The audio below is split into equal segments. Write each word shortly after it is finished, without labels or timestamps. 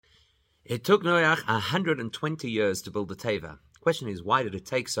It took Noach 120 years to build the Teva. Question is, why did it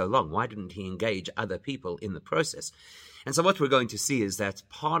take so long? Why didn't he engage other people in the process? And so what we're going to see is that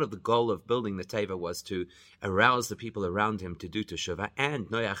part of the goal of building the Teva was to arouse the people around him to do Teshuvah, and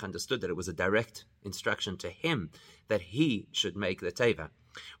Noach understood that it was a direct instruction to him that he should make the Teva.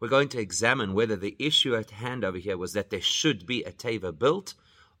 We're going to examine whether the issue at hand over here was that there should be a Teva built,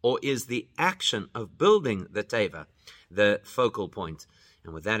 or is the action of building the Teva the focal point.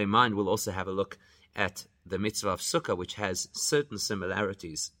 And with that in mind, we'll also have a look at the mitzvah of Sukkah, which has certain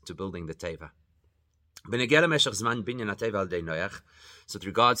similarities to building the Teva. So with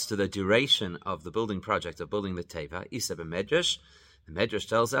regards to the duration of the building project of building the Teva, the Medrash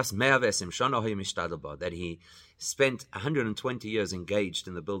tells us that he spent 120 years engaged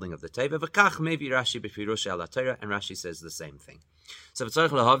in the building of the Teva, and Rashi says the same thing. So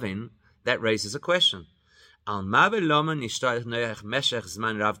that raises a question.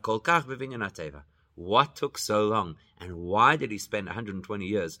 What took so long, and why did he spend 120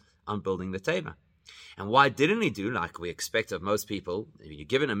 years on building the Teva? And why didn't he do like we expect of most people? If you're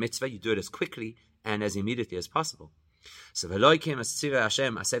given a mitzvah, you do it as quickly and as immediately as possible. So why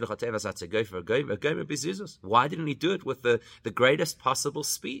didn't he do it with the greatest possible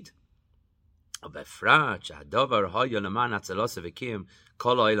speed?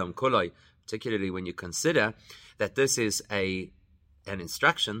 Particularly when you consider that this is an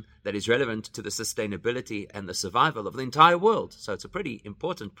instruction that is relevant to the sustainability and the survival of the entire world. So it's a pretty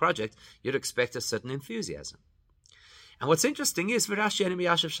important project. You'd expect a certain enthusiasm. And what's interesting is Rashi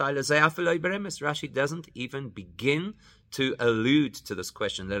doesn't even begin to allude to this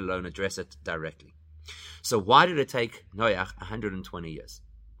question, let alone address it directly. So why did it take Noach 120 years?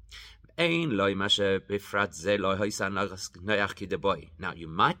 Now, you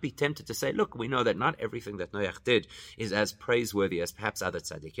might be tempted to say, look, we know that not everything that Noach did is as praiseworthy as perhaps other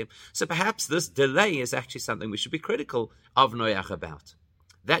tzaddikim. So perhaps this delay is actually something we should be critical of Noach about.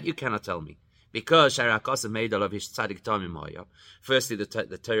 That you cannot tell me. Because firstly,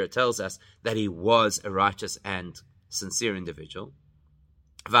 the Torah tells us that he was a righteous and sincere individual.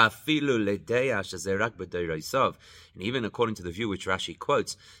 And even according to the view which Rashi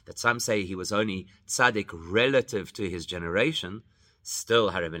quotes, that some say he was only tzaddik relative to his generation,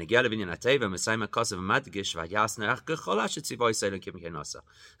 still, but the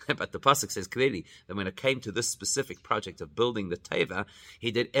pasuk says clearly that when it came to this specific project of building the Teva,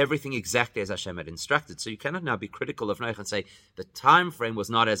 he did everything exactly as Hashem had instructed. So you cannot now be critical of Noach and say the time frame was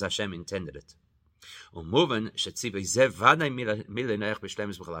not as Hashem intended it. So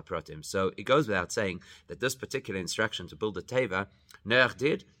it goes without saying that this particular instruction to build the Teva, Noach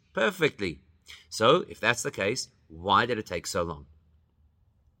did perfectly. So if that's the case, why did it take so long?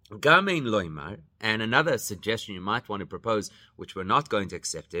 And another suggestion you might want to propose, which we're not going to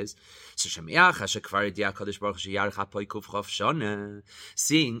accept, is seeing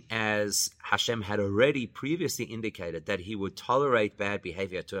as Hashem had already previously indicated that he would tolerate bad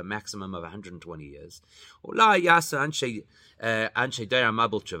behavior to a maximum of 120 years. Why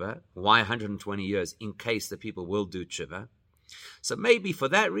 120 years? In case the people will do tshuva. So maybe for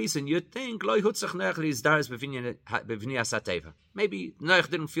that reason you'd think maybe Noach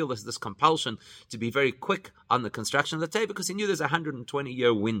didn't feel this compulsion to be very quick on the construction of the Teva because he knew there's a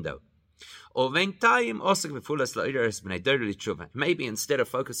 120-year window. Maybe instead of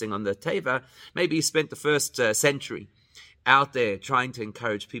focusing on the Teva, maybe he spent the first century out there trying to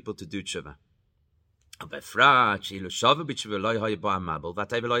encourage people to do tshuva.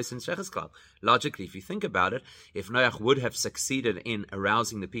 Logically, if you think about it, if Noach would have succeeded in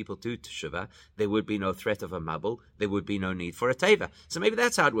arousing the people to Teshuvah, there would be no threat of a mabul, there would be no need for a teva. So maybe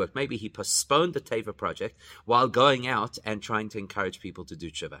that's how it worked. Maybe he postponed the teva project while going out and trying to encourage people to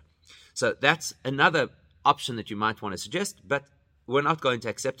do Teshuvah. So that's another option that you might want to suggest, but we're not going to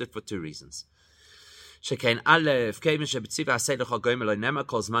accept it for two reasons.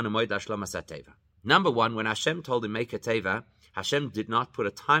 Number one, when Hashem told him make a teva, Hashem did not put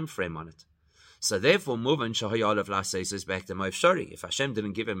a time frame on it. So therefore, if Hashem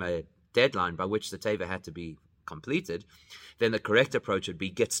didn't give him a deadline by which the teva had to be completed, then the correct approach would be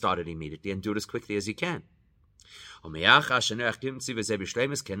get started immediately and do it as quickly as you can. And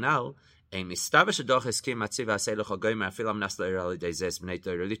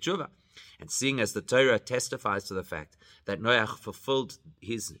seeing as the Torah testifies to the fact that Noach fulfilled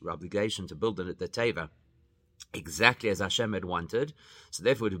his obligation to build the Teva exactly as Hashem had wanted, so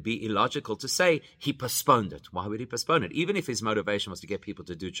therefore it would be illogical to say he postponed it. Why would he postpone it? Even if his motivation was to get people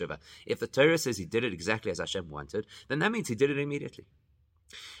to do tshuva. If the Torah says he did it exactly as Hashem wanted, then that means he did it immediately.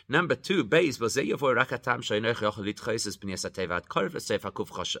 Number 2, base Now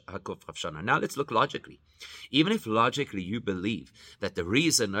let's look logically. Even if logically you believe that the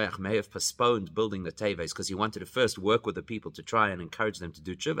reason Noach may have postponed building the Teva is because he wanted to first work with the people to try and encourage them to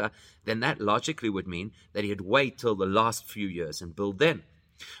do tshuva, then that logically would mean that he'd wait till the last few years and build then.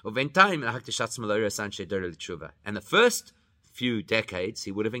 And the first few decades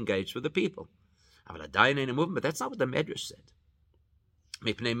he would have engaged with the people. But that's not what the Medrash said.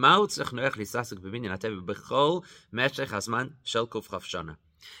 The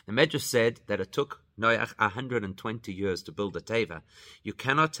Medrash said that it took Noach 120 years to build the Teva. You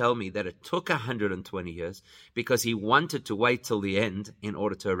cannot tell me that it took 120 years because he wanted to wait till the end in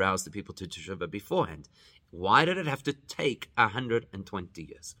order to arouse the people to Teshuvah beforehand. Why did it have to take 120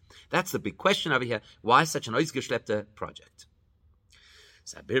 years? That's the big question over here. Why such an ausgeschleppte project?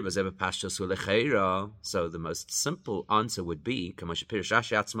 So the most simple answer would be,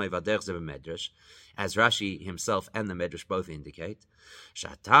 as Rashi himself and the Medrash both indicate,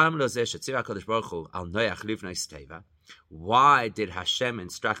 why did Hashem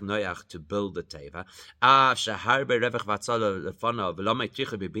instruct Noach to build the Teva?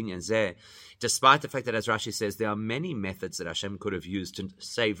 Despite the fact that, as Rashi says, there are many methods that Hashem could have used to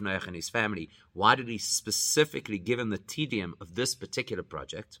save Noach and his family, why did he specifically give him the tedium of this particular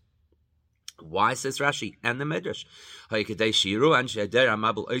project? Why, says Rashi and the Medrash?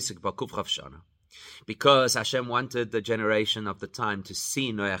 Because Hashem wanted the generation of the time to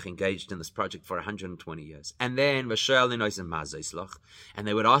see Noach engaged in this project for 120 years. And then, and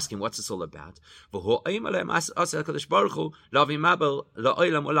they would ask him, what's this all about?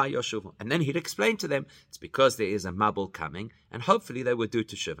 And then he'd explain to them, it's because there is a Mabul coming, and hopefully they would do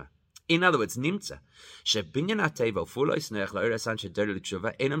Teshuvah. In other words, Nimtza.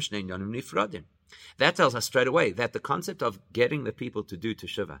 That tells us straight away that the concept of getting the people to do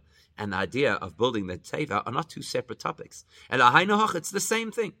Teshuvah and the idea of building the Teva are not two separate topics. It's the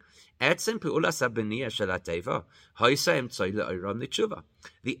same thing. The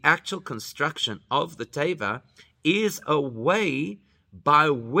actual construction of the Teva is a way by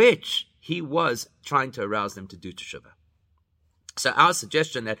which he was trying to arouse them to do Teshuvah. So our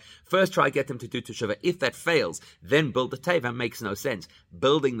suggestion that first try to get them to do Teshuvah, if that fails, then build the Teva makes no sense.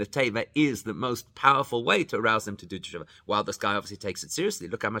 Building the Teva is the most powerful way to arouse them to do Teshuvah. While this guy obviously takes it seriously,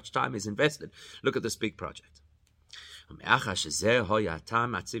 look how much time is invested. Look at this big project.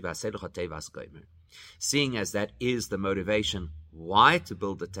 Seeing as that is the motivation, why to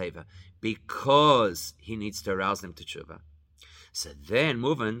build the Teva? Because he needs to arouse them to Teshuvah. So then,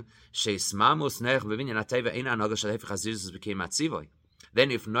 moving, then if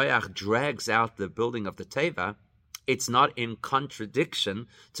Noach drags out the building of the Teva, it's not in contradiction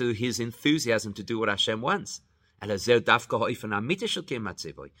to his enthusiasm to do what Hashem wants. This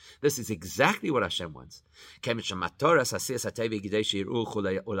is exactly what Hashem wants. The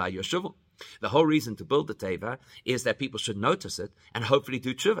whole reason to build the Teva is that people should notice it and hopefully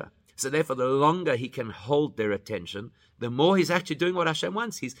do tshuva. So therefore, the longer he can hold their attention, the more he's actually doing what Hashem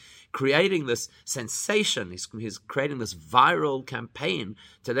wants. He's creating this sensation. He's creating this viral campaign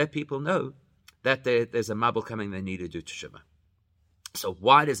to let people know that there's a mabul coming, they need to do teshuvah. So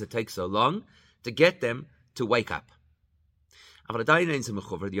why does it take so long to get them to wake up?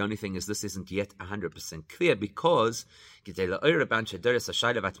 The only thing is this isn't yet 100% clear because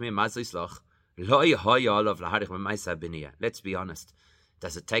let's be honest.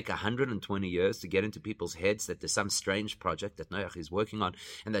 Does it take 120 years to get into people's heads that there's some strange project that Noach is working on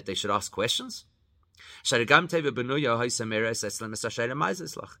and that they should ask questions?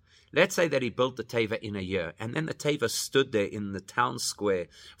 Let's say that he built the Teva in a year, and then the Teva stood there in the town square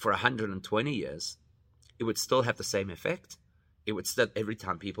for 120 years. It would still have the same effect. It would still, every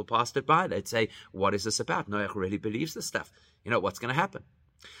time people passed it by, they'd say, what is this about? Noach really believes this stuff. You know, what's going to happen?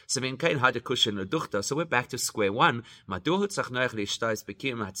 So we're back to square one.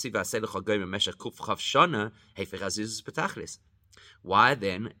 Why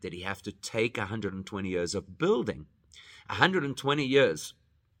then did he have to take 120 years of building? 120 years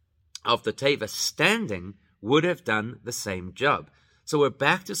of the Teva standing would have done the same job. So we're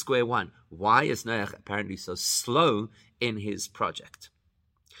back to square one. Why is Noach apparently so slow in his project?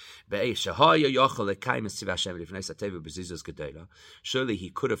 Surely he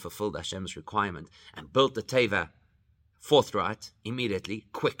could have fulfilled Hashem's requirement and built the Teva forthright, immediately,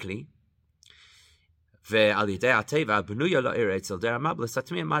 quickly. And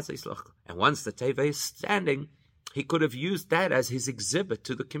once the Teva is standing, he could have used that as his exhibit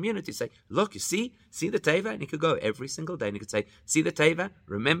to the community. Say, look, you see the Teva? And he could go every single day and he could say, see the Teva?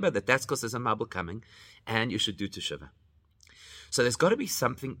 Remember that's because there's a Mabul coming and you should do Teshuvah. So there's got to be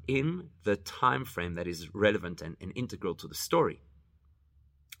something in the time frame that is relevant and integral to the story.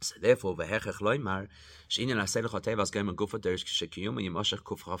 So therefore,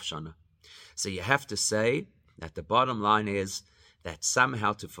 so you have to say that the bottom line is that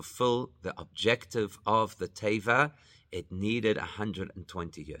somehow to fulfill the objective of the Teva, it needed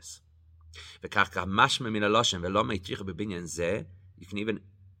 120 years. You can even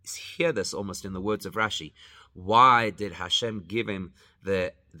hear this almost in the words of Rashi. Why did Hashem give him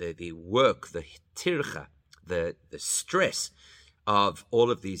the work, the tircha, the stress of all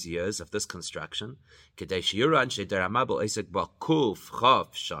of these years of this construction?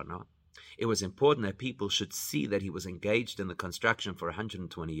 It was important that people should see that he was engaged in the construction for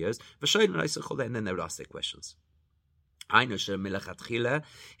 120 years, and then they would ask their questions.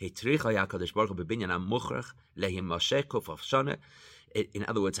 In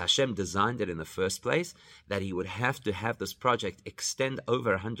other words, Hashem designed it in the first place that he would have to have this project extend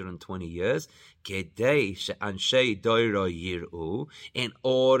over 120 years in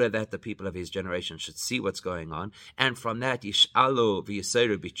order that the people of his generation should see what's going on. And from that,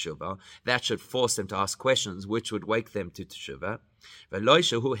 that should force them to ask questions, which would wake them to teshuvah.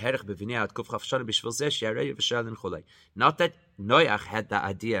 Not that Noach had the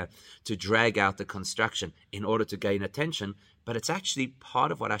idea to drag out the construction in order to gain attention, but it's actually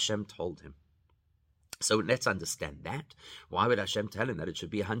part of what Hashem told him. So let's understand that. Why would Hashem tell him that it should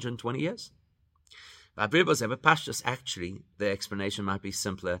be 120 years? Actually, the explanation might be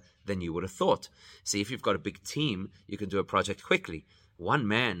simpler than you would have thought. See, if you've got a big team, you can do a project quickly. One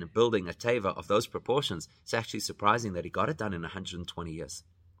man building a teva of those proportions, it's actually surprising that he got it done in 120 years.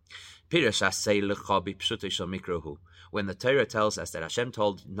 When the Torah tells us that Hashem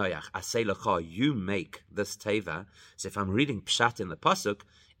told Noach, Asei lecha, you make this teva. So if I'm reading pshat in the pasuk,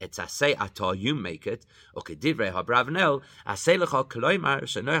 it's Asei ata, you make it. Okay, divrei haBravanel, Asei lecha kloimar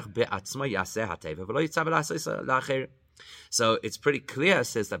shenoach be'atzmo yaseh hateva v'lo yitzav l'aseh la'acher. So it's pretty clear,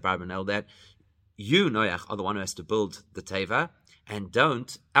 says the Bravanel, that you, Noach, are the one who has to build the teva, and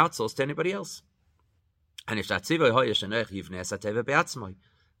don't outsource to anybody else. And if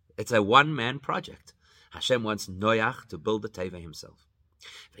it's a one-man project. Hashem wants Noach to build the teva himself.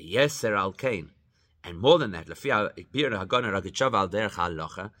 And more than that, based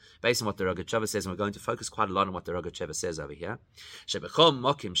on what the Rogatchover says, and we're going to focus quite a lot on what the Rogatchover says over here.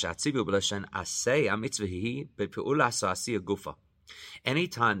 Any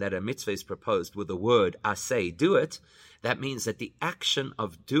time that a mitzvah is proposed with the word asay, do it, that means that the action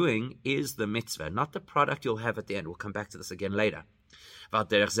of doing is the mitzvah, not the product you'll have at the end. We'll come back to this again later. But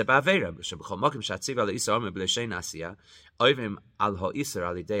there is a bavera.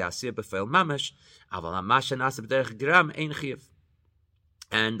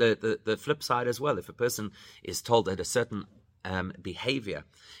 And the flip side as well, if a person is told that a certain behavior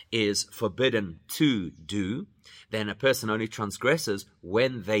is forbidden to do, then a person only transgresses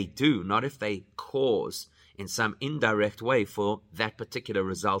when they do, not if they cause in some indirect way for that particular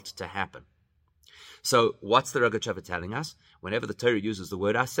result to happen. So what's the Rogatchover telling us? Whenever the Torah uses the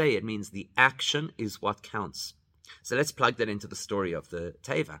word asay, it means the action is what counts. So let's plug that into the story of the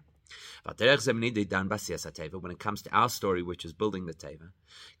Teva. When it comes to our story, which is building the Teva,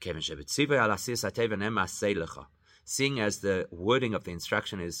 seeing as the wording of the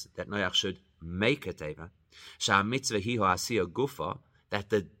instruction is that Noach should make a Teva, that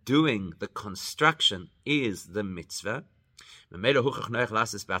the doing, the construction, is the mitzvah. So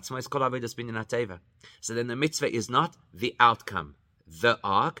then the mitzvah is not the outcome, the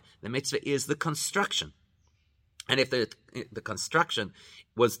ark. The mitzvah is the construction. And if the construction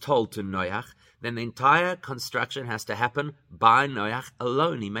was told to Noach, then the entire construction has to happen by Noach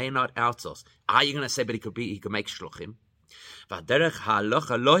alone. He may not outsource. Are you going to say, but he could make shluchim?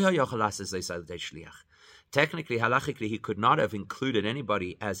 Technically, halachically, he could not have included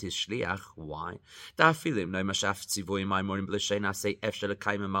anybody as his shliach. Why? Let's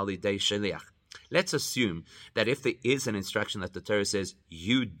assume that if there is an instruction that the Torah says,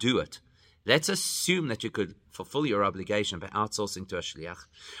 you do it, let's assume that you could fulfill your obligation by outsourcing to a shliach.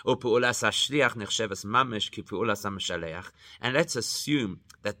 And let's assume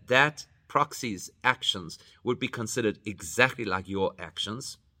that proxy's actions would be considered exactly like your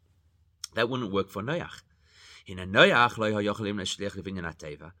actions. That wouldn't work for Noach. Noach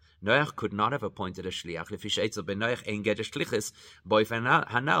could not have appointed a shliach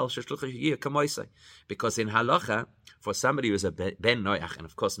because in halacha, for somebody who is a ben Noach, and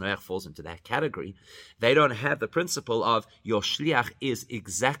of course Noach falls into that category, they don't have the principle of your shliach is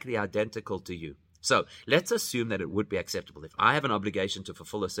exactly identical to you. So let's assume that it would be acceptable. If I have an obligation to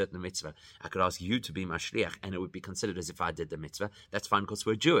fulfill a certain mitzvah, I could ask you to be my shliach, and it would be considered as if I did the mitzvah. That's fine because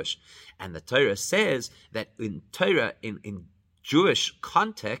we're Jewish. And the Torah says that in Torah, in Jewish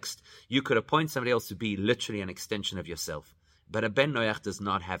context, you could appoint somebody else to be literally an extension of yourself. But a Ben Noach does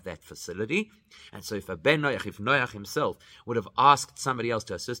not have that facility. And so if Noach himself would have asked somebody else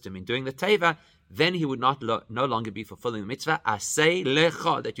to assist him in doing the teva, then he would no longer be fulfilling the mitzvah, asay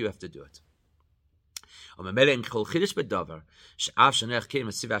lecha, that you have to do it. So now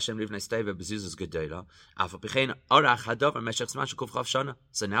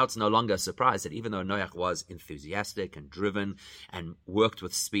it's no longer a surprise that even though Noach was enthusiastic and driven and worked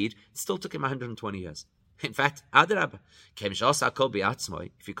with speed, it still took him 120 years. In fact, if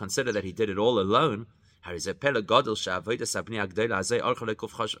you consider that he did it all alone, it's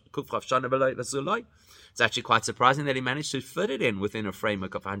actually quite surprising that he managed to fit it in within a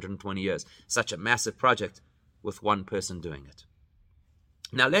framework of 120 years. Such a massive project with one person doing it.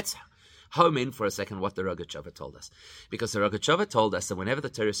 Now let's home in for a second what the Rogatchover told us. Because the Rogatchover told us that whenever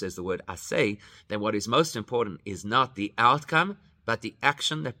the Torah says the word asay, then what is most important is not the outcome, but the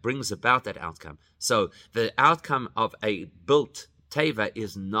action that brings about that outcome. So the outcome of a built teva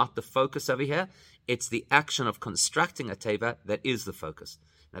is not the focus over here. It's the action of constructing a teva that is the focus.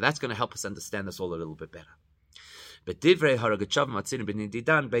 Now that's going to help us understand this all a little bit better. But Divrei HaRogatchover Matzinu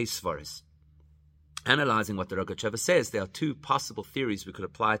b'Nididan Beis Svaris. Analyzing what the Rogatchover says, there are two possible theories we could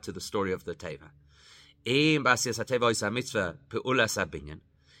apply to the story of the teva.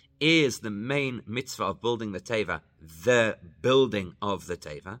 Is the main mitzvah of building the teva the building of the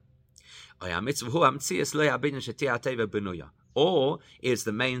teva? Or is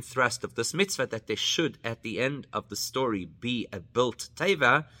the main thrust of this mitzvah that there should, at the end of the story, be a built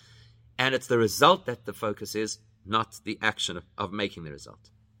teva, and it's the result that the focus is, not the action of making the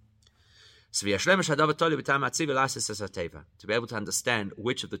result? To be able to understand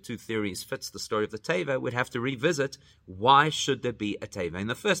which of the two theories fits the story of the teva, we'd have to revisit why should there be a teva in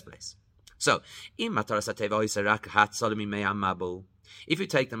the first place. So, if you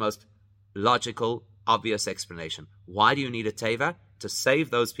take the most logical, obvious explanation, why do you need a teva? To save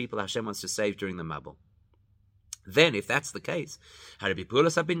those people Hashem wants to save during the Mabul. Then, if that's the case,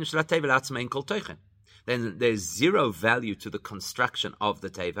 then there's zero value to the construction of the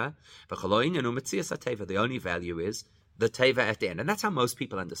teva. The only value is the teva at the end. And that's how most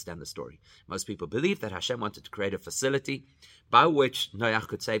people understand the story. Most people believe that Hashem wanted to create a facility by which Noach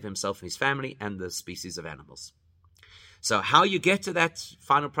could save himself and his family and the species of animals. So how you get to that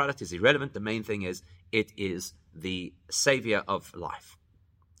final product is irrelevant. The main thing is, it is the savior of life.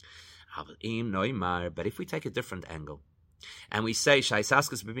 But if we take a different angle, and we say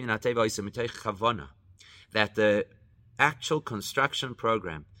that the actual construction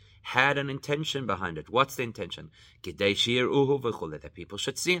program had an intention behind it. What's the intention? That people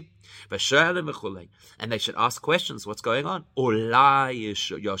should see him. And they should ask questions. What's going on?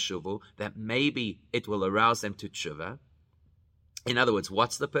 That maybe it will arouse them to tshuva. In other words,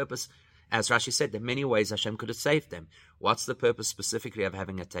 what's the purpose? As Rashi said, there are many ways Hashem could have saved them. What's the purpose specifically of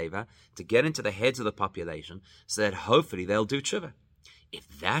having a teva? To get into the heads of the population so that hopefully they'll do tshuva. If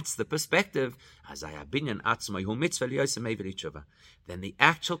that's the perspective, then the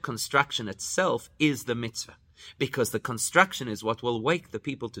actual construction itself is the mitzvah, because the construction is what will wake the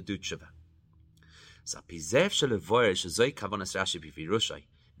people to do tshuva.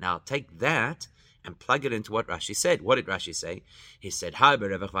 Now take that and plug it into what Rashi said. What did Rashi say? He said,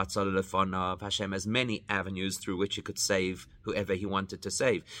 Hashem has many avenues through which he could save whoever he wanted to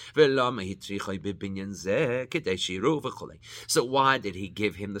save. So why did he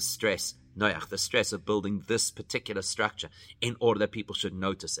give him the stress, Noach, the stress of building this particular structure, in order that people should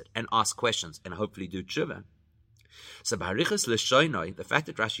notice it and ask questions and hopefully do tshuva? So the fact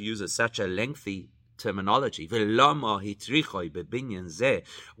that Rashi uses such a lengthy terminology,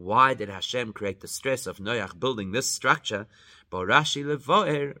 why did Hashem create the stress of Noach building this structure? But Rashi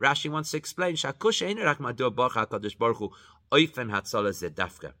wants to explain Rashi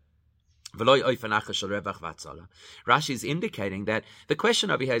is indicating that the question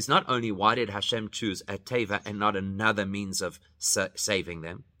over here is not only why did Hashem choose a teva and not another means of saving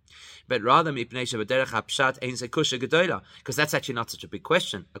them, but rather because that's actually not such a big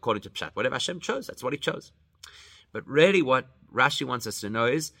question according to Pshat. Whatever Hashem chose, that's what he chose. But really what Rashi wants us to know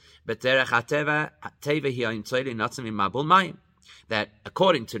is that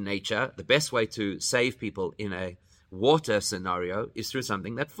according to nature, the best way to save people in a water scenario is through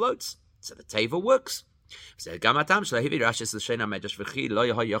something that floats. So the teva works. That's why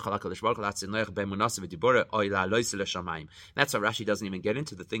Rashi doesn't even get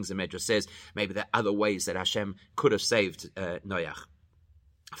into the things the Medrash says. Maybe there are other ways that Hashem could have saved Noach.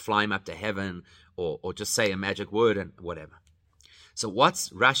 Fly him up to heaven, or just say a magic word and whatever. So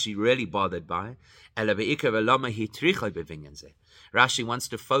what's Rashi really bothered by? Rashi wants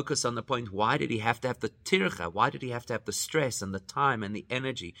to focus on the point, why did he have to have the tircha? Why did he have to have the stress and the time and the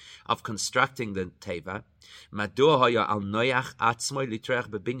energy of constructing the teva?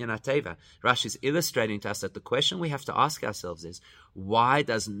 Rashi is illustrating to us that the question we have to ask ourselves is, why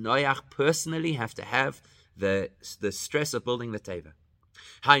does Noach personally have to have the stress of building the teva?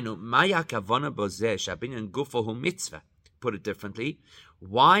 Put it differently,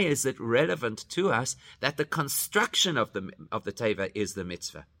 why is it relevant to us that the construction of the teva is the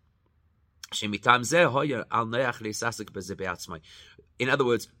mitzvah? In other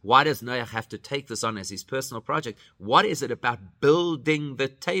words, why does Noach have to take this on as his personal project? What is it about building the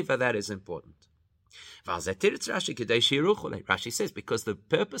teva that is important? Rashi says, because the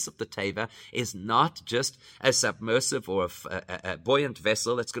purpose of the teva is not just a submersive or a buoyant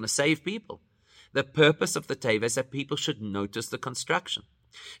vessel that's going to save people. The purpose of the teva is that people should notice the construction.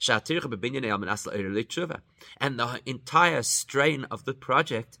 And the entire strain of the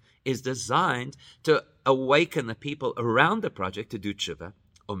project is designed to awaken the people around the project to do tshuva.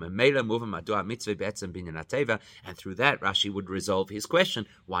 And through that, Rashi would resolve his question,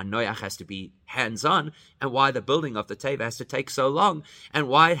 why Noach has to be hands-on, and why the building of the teva has to take so long, and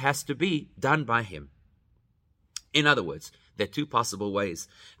why it has to be done by him. In other words, there are two possible ways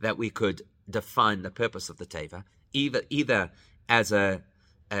that we could define the purpose of the teva, either as an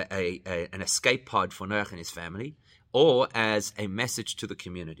escape pod for Noach and his family, or as a message to the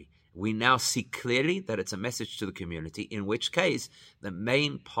community. We now see clearly that it's a message to the community, in which case the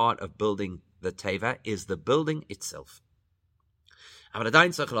main part of building the teva is the building itself.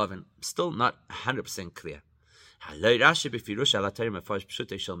 Still not 100% clear.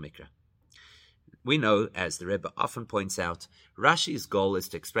 We know, as the Rebbe often points out, Rashi's goal is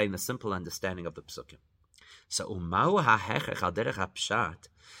to explain the simple understanding of the psukim. So,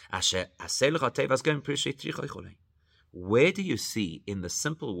 where do you see in the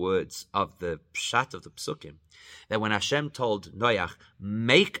simple words of the pshat of the psukim that when Hashem told Noach,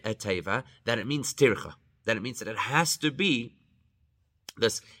 make a teva, that it means tircha, that it means that it has to be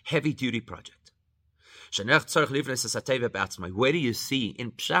this heavy-duty project? Where do you see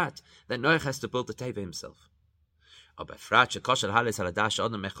in pshat that Noach has to build the teva himself?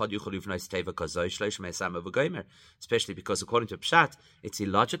 Especially because, according to pshat, it's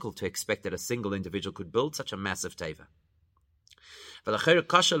illogical to expect that a single individual could build such a massive teva. Okay,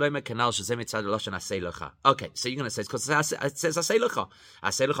 so you're going to say, because it says asay lecha.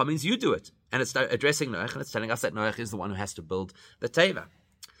 Asay lecha means you do it. And it's addressing Noach, and it's telling us that Noach is the one who has to build the teva.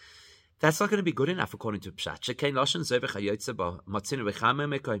 That's not going to be good enough according to pshat.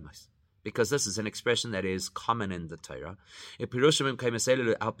 Because this is an expression that is common in the Torah.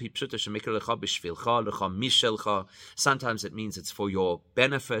 Sometimes it means it's for your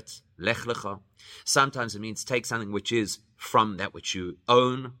benefit, lech lecha. Sometimes it means take something which is from that which you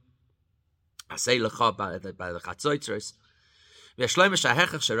own. So it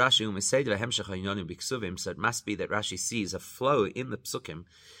must be that Rashi sees a flow in the psukim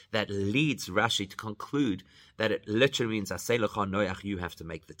that leads Rashi to conclude that it literally means asay lecha Noach, you have to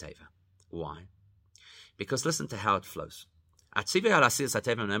make the teva. Why? Because listen to how it flows.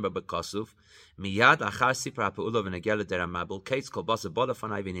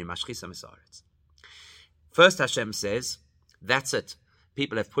 First Hashem says, that's it.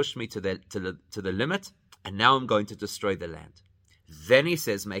 People have pushed me to the limit, and now I'm going to destroy the land. Then he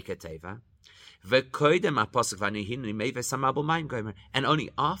says, make a teva. And only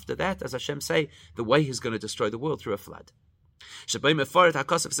after that, as Hashem say, the way he's going to destroy the world through a flood. That's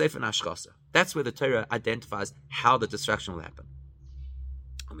where the Torah identifies how the destruction will happen.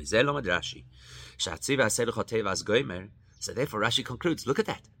 So therefore Rashi concludes, look at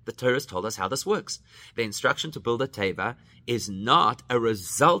that. The Torah has told us how this works. The instruction to build a teva is not a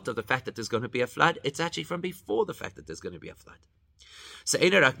result of the fact that there's going to be a flood. It's actually from before the fact that there's going to be a flood. So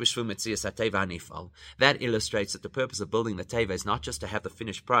that illustrates that the purpose of building the teva is not just to have the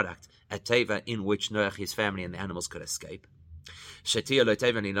finished product, a teva in which Noach, his family, and the animals could escape. That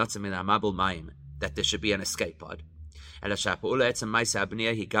there should be an escape pod.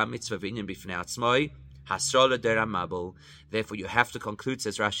 Therefore, you have to conclude,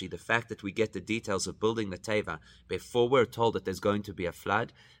 says Rashi, the fact that we get the details of building the teva before we're told that there's going to be a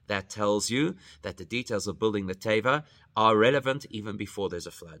flood, that tells you that the details of building the teva are relevant even before there's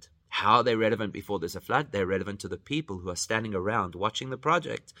a flood. How are they relevant before there's a flood? They're relevant to the people who are standing around watching the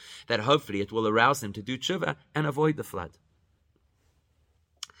project, that hopefully it will arouse them to do tshuva and avoid the flood.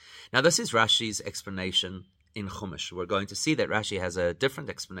 Now, this is Rashi's explanation in Chumash. We're going to see that Rashi has a different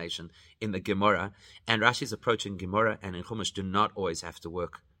explanation in the Gemara, and Rashi's approach in Gemara and in Chumash do not always have to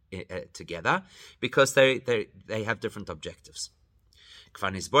work together because they have different objectives. We've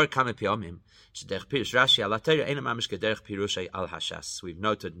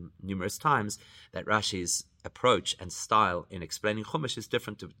noted numerous times that Rashi's approach and style in explaining Chumash is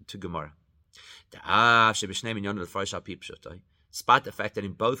different to Gemara. Despite the fact that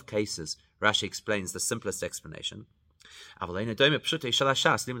in both cases Rashi explains the simplest explanation, but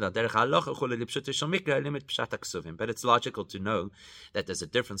it's logical to know that there's a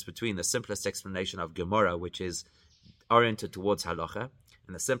difference between the simplest explanation of Gemara, which is oriented towards halacha,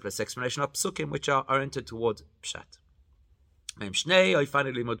 and the simplest explanation of psukim, which are oriented towards pshat.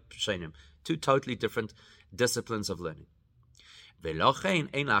 Two totally different disciplines of learning. And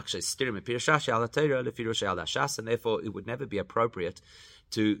therefore it would never be appropriate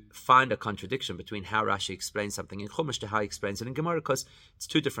to find a contradiction between how Rashi explains something in Chumash to how he explains it in Gemara, because it's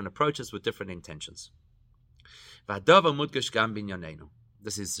two different approaches with different intentions.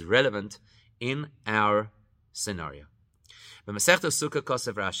 This is relevant in our scenario. When you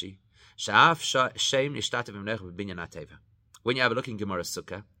have a look in Gemara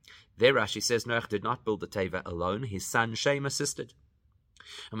Sukkah, there Rashi says Noach did not build the Teva alone, his son Shem assisted.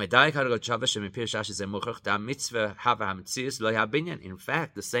 In fact,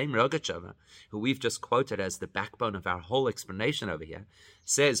 the same Rogatchover, who we've just quoted as the backbone of our whole explanation over here,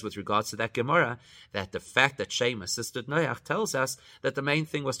 says with regards to that Gemara that the fact that Shem assisted Noach tells us that the main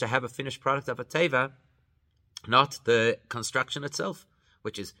thing was to have a finished product of a Teva, not the construction itself,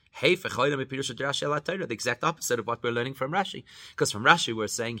 which is the exact opposite of what we're learning from Rashi. Because from Rashi we're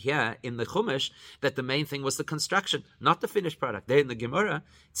saying here in the Chumash that the main thing was the construction, not the finished product. There in the Gemara,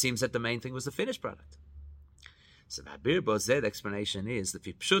 it seems that the main thing was the finished product. So the explanation is that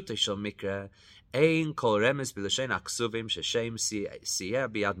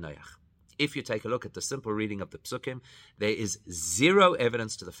if you take a look at the simple reading of the Psukim, there is zero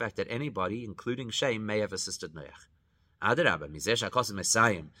evidence to the fact that anybody, including Shem, may have assisted Noach. The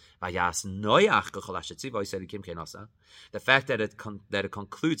fact that it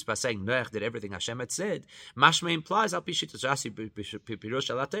concludes by saying Noach did everything Hashem had said, mashma implies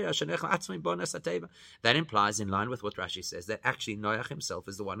that implies, in line with what Rashi says, that actually Noach himself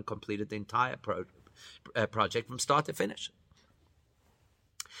is the one who completed the entire project from start to finish.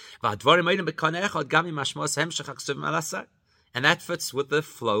 And that fits with the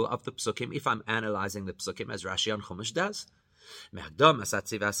flow of the psukim if I'm analyzing the psukim as Rashi on Chumash does.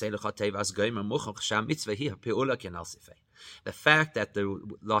 The fact that the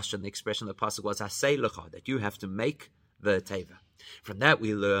lashon, the expression of the pasuk was asay lecha, that you have to make the teva. From that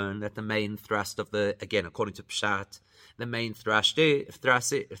we learn that the main thrust of again according to Pshat, the main thrust is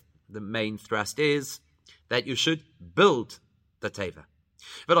that you should build the teva.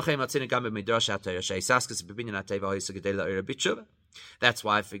 That's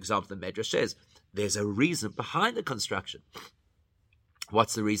why, for example, the Medrash says there's a reason behind the construction.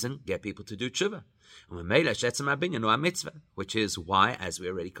 What's the reason? Get people to do tshuva. Which is why, as we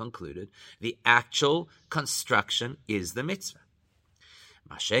already concluded, the actual construction is the mitzvah.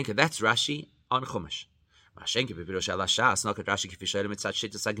 That's Rashi on Chumash.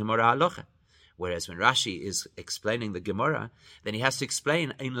 Whereas when Rashi is explaining the Gemara, then he has to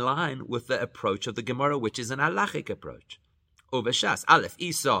explain in line with the approach of the Gemara, which is an halachic approach. Uveshas, Aleph,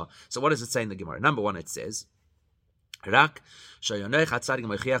 Esau. So what does it say in the Gemara? Number one, it says, the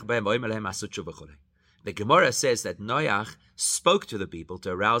Gemara says that Noach spoke to the people to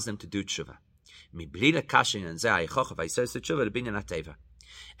arouse them to do tshuva.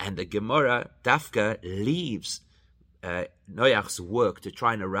 And the Gemara, Dafka, leaves Noach's work to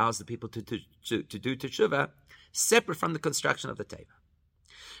try and arouse the people to do teshuva, separate from the construction of the teva.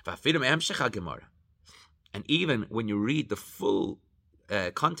 And even when you read the full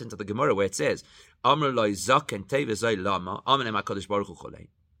content of the Gemara, where it says, so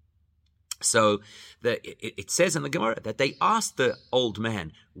it says in the Gemara that they asked the old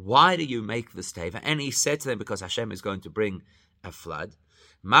man, why do you make this teva? And he said to them, because Hashem is going to bring a flood.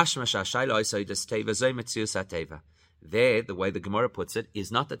 There, the way the Gemara puts it,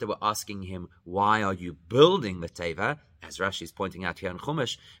 is not that they were asking him, why are you building the Teva, as Rashi is pointing out here in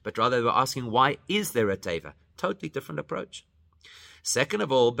Chumash, but rather they were asking, why is there a Teva? Totally different approach. Second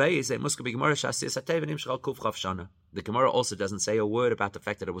of all, The Gemara also doesn't say a word about the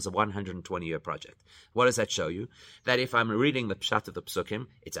fact that it was a 120-year project. What does that show you? That if I'm reading the Pshat of the Psukim,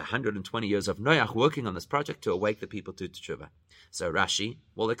 it's 120 years of Noach working on this project to awake the people to Teshuvah. So Rashi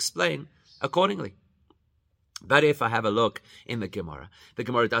will explain accordingly. But if I have a look in the Gemara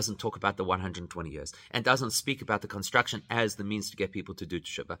doesn't talk about the 120 years and doesn't speak about the construction as the means to get people to do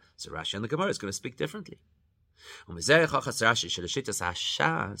Teshuvah. So Rashi and the Gemara is going to speak differently. So therefore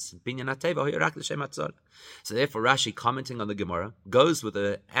Rashi, commenting on the Gemara, goes with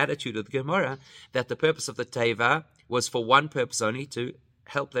the attitude of the Gemara that the purpose of the Teva was for one purpose only, to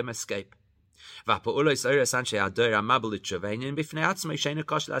help them escape. And any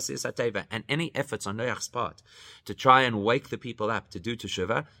efforts on Noach's part to try and wake the people up to do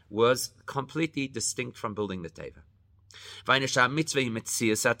Teshuvah was completely distinct from building the Teva.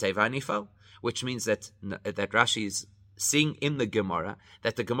 Which means that Rashi is seeing in the Gemara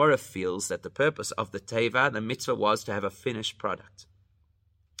that the Gemara feels that the purpose of the Teva, the mitzvah, was to have a finished product.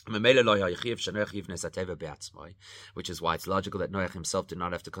 Which is why it's logical that Noach himself did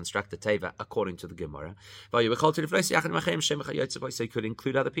not have to construct the Teva according to the Gemara. So he could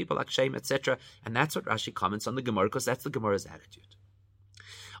include other people like Shem, etc. And that's what Rashi comments on the Gemara, because that's the Gemara's attitude.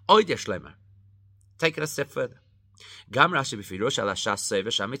 Take it a step further. The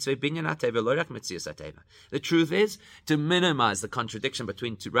truth is, to minimize the contradiction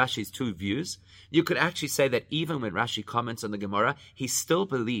between Rashi's two views, you could actually say that even when Rashi comments on the Gemara, he still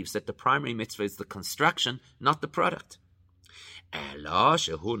believes that the primary mitzvah is the construction, not the product. But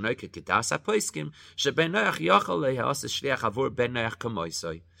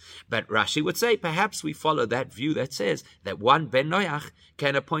Rashi would say, perhaps we follow that view that says that one Ben Noach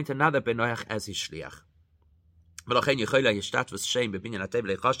can appoint another Ben Noach as his shliach.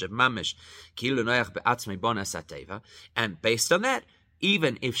 And based on that,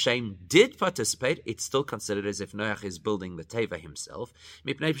 even if Shem did participate, it's still considered as if Noach is building the Teva himself,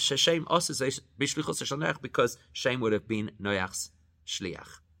 because Shem would have been Noach's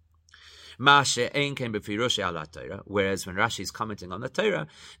shliach. Whereas when Rashi is commenting on the Torah,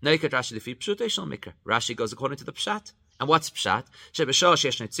 Rashi goes according to the Pshat. And what's Pshat?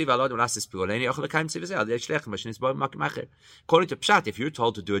 According to Pshat, if you're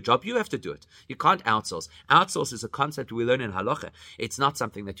told to do a job, you have to do it. You can't outsource. Outsource is a concept we learn in Halacha. It's not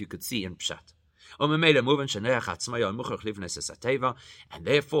something that you could see in Pshat. And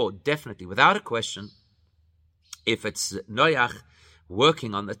therefore, definitely, without a question, if it's Noach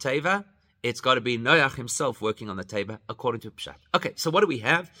working on the Teva, it's got to be Noach himself working on the Teva according to Pshat. Okay, so what do we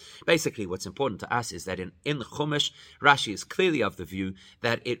have? Basically, what's important to us is that in the Chumash, Rashi is clearly of the view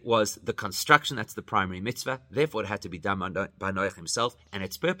that it was the construction that's the primary mitzvah, therefore it had to be done by Noach himself, and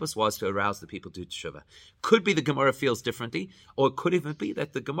its purpose was to arouse the people to Teshuvah. Could be the Gemara feels differently, or it could even be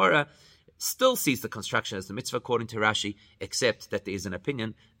that the Gemara still sees the construction as the mitzvah according to Rashi, except that there is an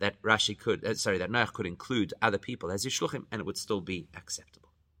opinion that Rashi could, that Noach could include other people as his shluchim, and it would still be acceptable.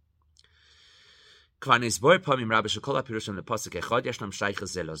 The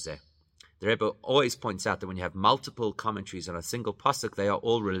Rebbe always points out that when you have multiple commentaries on a single pasuk, they are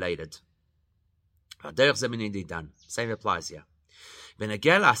all related. Same applies here.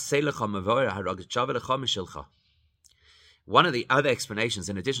 One of the other explanations,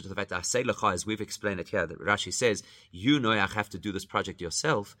 in addition to the fact that Aseh Lecha, as we've explained it here, that Rashi says, you, Noach, have to do this project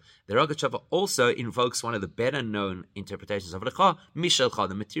yourself, the Rogatchover also invokes one of the better known interpretations of Lecha, Mishelcha,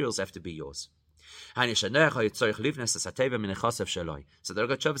 the materials have to be yours. So the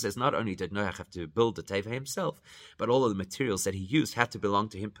Rogatchover says not only did Noach have to build the Teva himself, but all of the materials that he used had to belong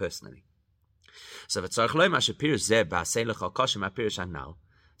to him personally. So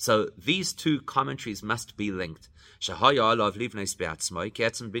these two commentaries must be linked.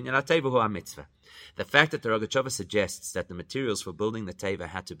 The fact that the Rogatchover suggests that the materials for building the Teva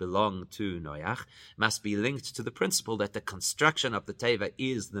had to belong to Noach must be linked to the principle that the construction of the Teva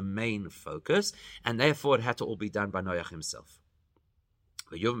is the main focus, and therefore it had to all be done by Noach himself.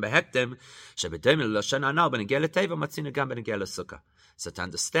 So to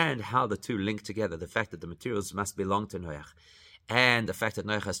understand how the two link together, the fact that the materials must belong to Noach, and the fact that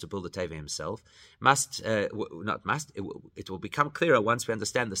Noach has to build the Teva himself, it will become clearer once we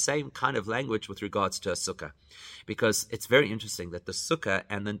understand the same kind of language with regards to a sukkah. Because it's very interesting that the sukkah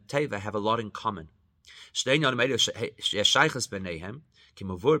and the Teva have a lot in common. Chassidus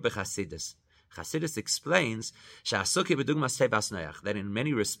explains that in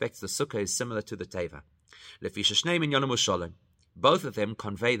many respects the sukkah is similar to the Teva. Both of them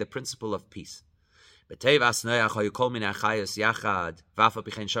convey the principle of peace. In Noach's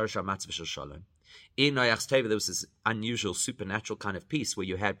Teva, there was this unusual supernatural kind of peace where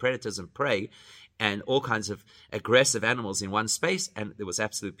you had predators and prey, and all kinds of aggressive animals in one space, and there was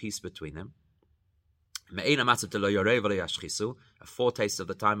absolute peace between them. A foretaste of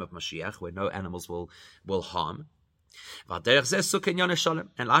the time of Mashiach, where no animals will harm. And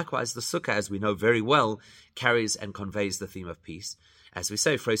likewise, the sukkah, as we know very well, carries and conveys the theme of peace. As we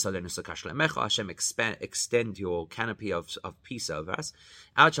say, Hashem, extend your canopy of peace over us.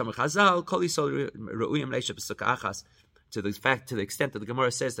 To the extent that the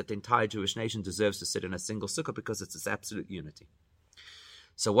Gemara says that the entire Jewish nation deserves to sit in a single sukkah because it's its absolute unity.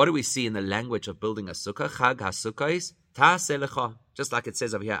 So what do we see in the language of building a sukkah? Chag ha-sukkah is ta'aseh lecha. Just like it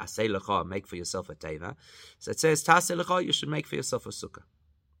says over here, aseh lecha, make for yourself a teva. So it says, ta'aseh lecha, you should make for yourself a sukkah.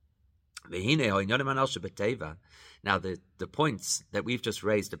 Now the points that we've just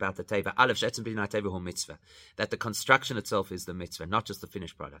raised about the teva, aleph she'etzem b'nei teva hu mitzvah, that the construction itself is the mitzvah, not just the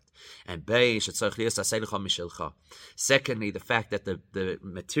finished product. And bei shetzorich lios aseh lecha mishilcha. Secondly, the fact that the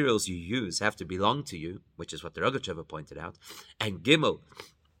materials you use have to belong to you, which is what the Rogatchover pointed out. And gimel,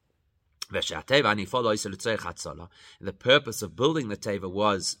 the purpose of building the teva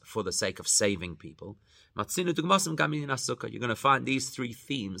was for the sake of saving people. You're going to find these three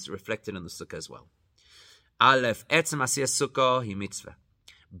themes reflected in the sukkah as well. Aleph, etzem asiyas sukkah hi mitzvah.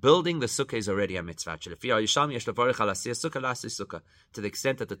 Building the sukkah is already a mitzvah. To the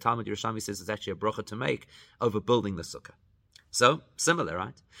extent that the Talmud Yerushalmi says it's actually a bracha to make over building the sukkah. So, similar,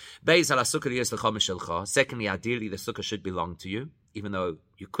 right? Secondly, ideally, the sukkah should belong to you, even though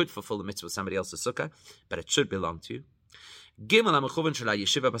you could fulfill the mitzvah with somebody else's sukkah, but it should belong to you.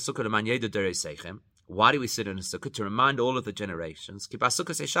 Why do we sit in a sukkah? To remind all of the generations that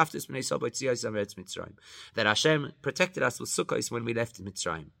Hashem protected us with sukkahs when we left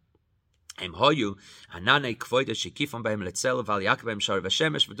Mitzrayim.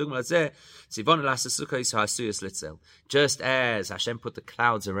 Just as Hashem put the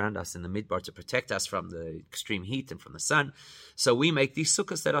clouds around us in the midbar to protect us from the extreme heat and from the sun, so we make these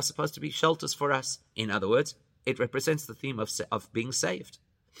sukkahs that are supposed to be shelters for us. In other words, it represents the theme of being saved.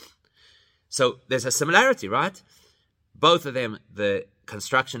 So there's a similarity, right? Both of them, the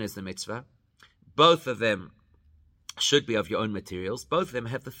construction is the mitzvah. Both of them should be of your own materials. Both of them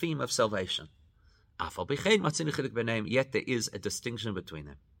have the theme of salvation. Yet there is a distinction between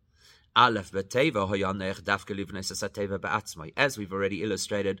them. As we've already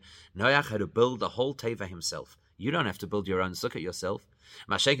illustrated, Noach had to build the whole teva himself. You don't have to build your own sukkah yourself.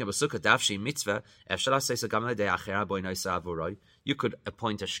 You could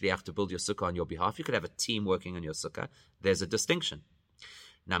appoint a shliach to build your sukkah on your behalf. You could have a team working on your sukkah. There's a distinction.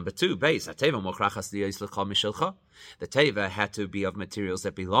 Number two, the teva had to be of materials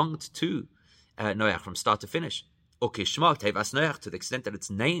that belonged to Noach from start to finish. To the extent that it's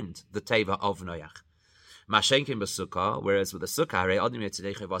named the teva of Noach. Whereas with a sukkah,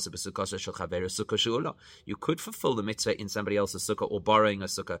 you could fulfill the mitzvah in somebody else's sukkah or borrowing a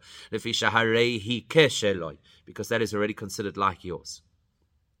sukkah, because that is already considered like yours.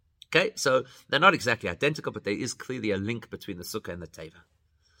 Okay, so they're not exactly identical, but there is clearly a link between the sukkah and the teva.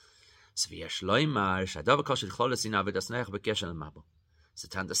 So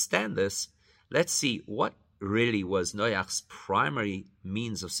to understand this, let's see what really was Noach's primary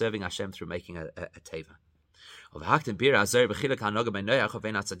means of serving Hashem through making a teva. Now,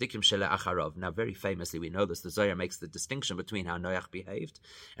 very famously, we know this, the Zohar makes the distinction between how Noach behaved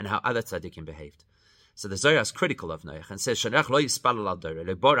and how other tzaddikim behaved. So the Zohar is critical of Noach and says, he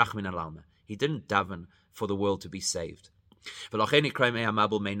didn't daven for the world to be saved.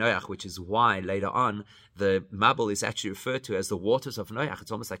 Which is why later on the Mabul is actually referred to as the waters of Noach.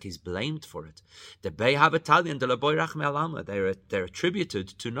 It's almost like he's blamed for it. They're attributed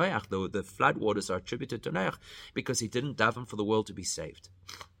to Noach, though the flood waters are attributed to Noach because he didn't daven for the world to be saved.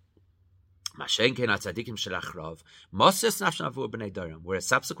 Whereas subsequent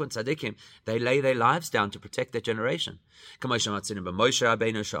tzaddikim, they lay their lives down to protect their generation. Like Moshe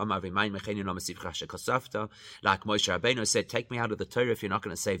Rabbeinu said, take me out of the Torah if you're not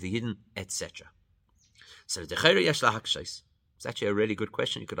going to save the Yidden, etc. So it's actually a really good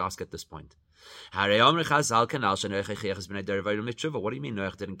question you could ask at this point. What do you mean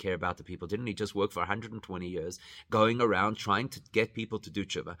Noach didn't care about the people? Didn't he just work for 120 years going around trying to get people to do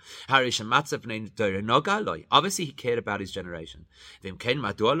tshuva? Obviously he cared about his generation. So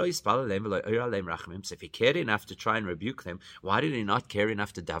if he cared enough to try and rebuke them, why did he not care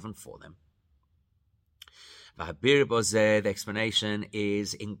enough to daven for them? The explanation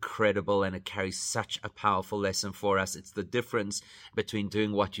is incredible and it carries such a powerful lesson for us. It's the difference between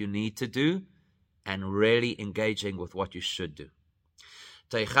doing what you need to do and really engaging with what you should do.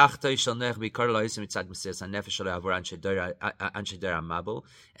 Teichachtoi shel Noach bikar loisim mitzad Mesilas hanefesh shelo avur anshe dera mabel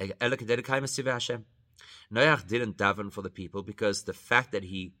ela kedei lekayim esivei Hashem. Noach didn't daven for the people because the fact that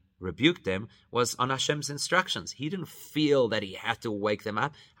he rebuked them was on Hashem's instructions. He didn't feel that he had to wake them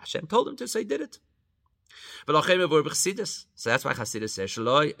up. Hashem told him to, so he did it. So that's why Chassidus says,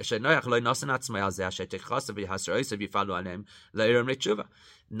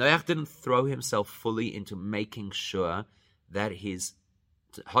 Noach didn't throw himself fully into making sure that his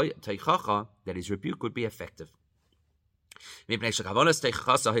rebuke would be effective.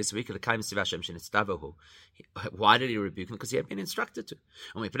 Why did he rebuke him? Because he had been instructed to.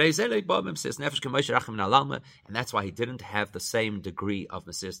 And that's why he didn't have the same degree of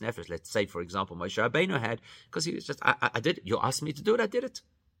Mesiras Nefesh. Let's say, for example, Moshe Rabbeinu had, because he was just, I did it. You asked me to do it, I did it.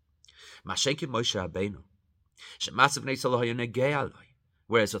 Whereas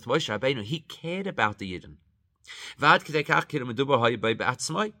with Moshe Rabbeinu, he cared about the Yidden.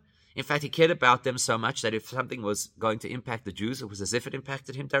 In fact, he cared about them so much that if something was going to impact the Jews, it was as if it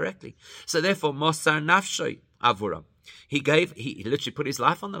impacted him directly. So therefore, Mosar Nafshoy Avura. He literally put his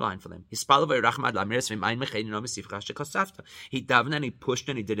life on the line for them. He davened and he pushed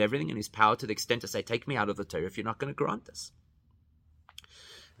and he did everything in his power to the extent to say, take me out of the Torah if you're not going to grant us.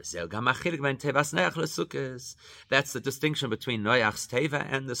 That's the distinction between Noach's Teva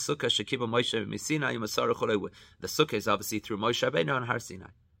and the Sukkah Shekiba Moshe Misina. The Sukkah is obviously through Moshe Rabbeinu and Har Sinai.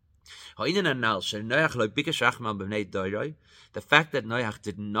 The fact that Noach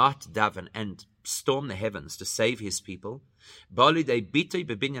did not daven and storm the heavens to save his people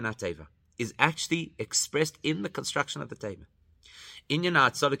is actually expressed in the construction of the Teva. The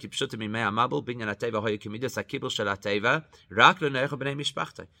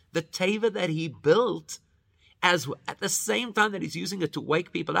Teva that he built, as at the same time that he's using it to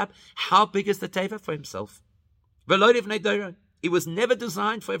wake people up, how big is the Teva? For himself. It was never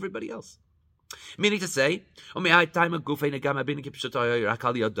designed for everybody else. Meaning to say,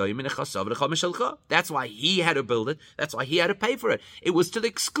 that's why he had to build it. That's why he had to pay for it. It was to the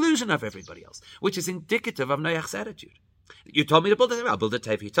exclusion of everybody else, which is indicative of Noach's attitude. You told me to build a Teva, I'll build a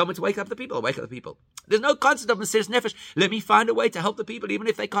Teva. You told me to wake up the people, I'll wake up the people. There's no concept of Mesiras Nefesh. Let me find a way to help the people, even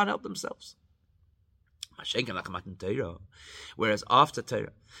if they can't help themselves. Whereas after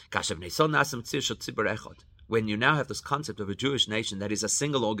Torah, when you now have this concept of a Jewish nation that is a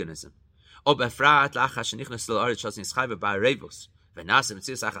single organism,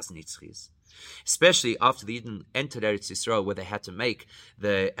 especially after the Eden entered Eretz Yisrael, where they had to make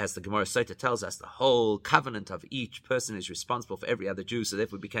as the Gemara Sota tells us, the whole covenant of each person is responsible for every other Jew, so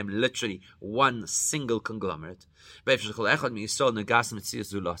therefore it became literally one single conglomerate. Which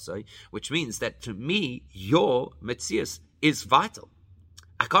means that to me, your Metzias is vital.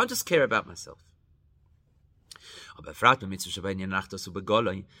 I can't just care about myself.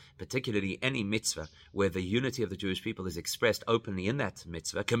 Particularly any mitzvah where the unity of the Jewish people is expressed openly in that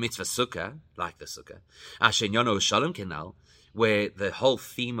mitzvah, mitzvah sukkah, like the sukkah, where the whole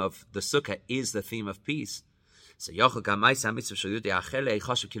theme of the sukkah is the theme of peace. So if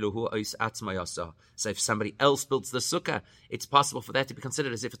somebody else builds the sukkah, it's possible for that to be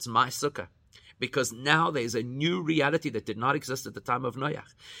considered as if it's my sukkah. Because now there's a new reality that did not exist at the time of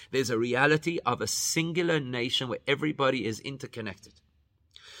Noach. There's a reality of a singular nation where everybody is interconnected.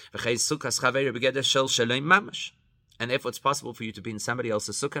 And therefore it's possible for you to be in somebody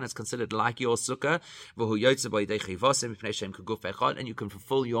else's sukkah, and it's considered like your sukkah, and you can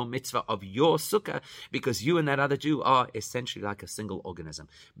fulfill your mitzvah of your sukkah, because you and that other Jew are essentially like a single organism.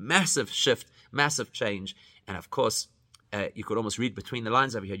 Massive shift, massive change, and of course, you could almost read between the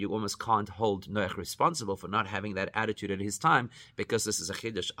lines over here. You almost can't hold Noach responsible for not having that attitude at his time, because this is a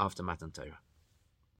chiddush after Matan Torah.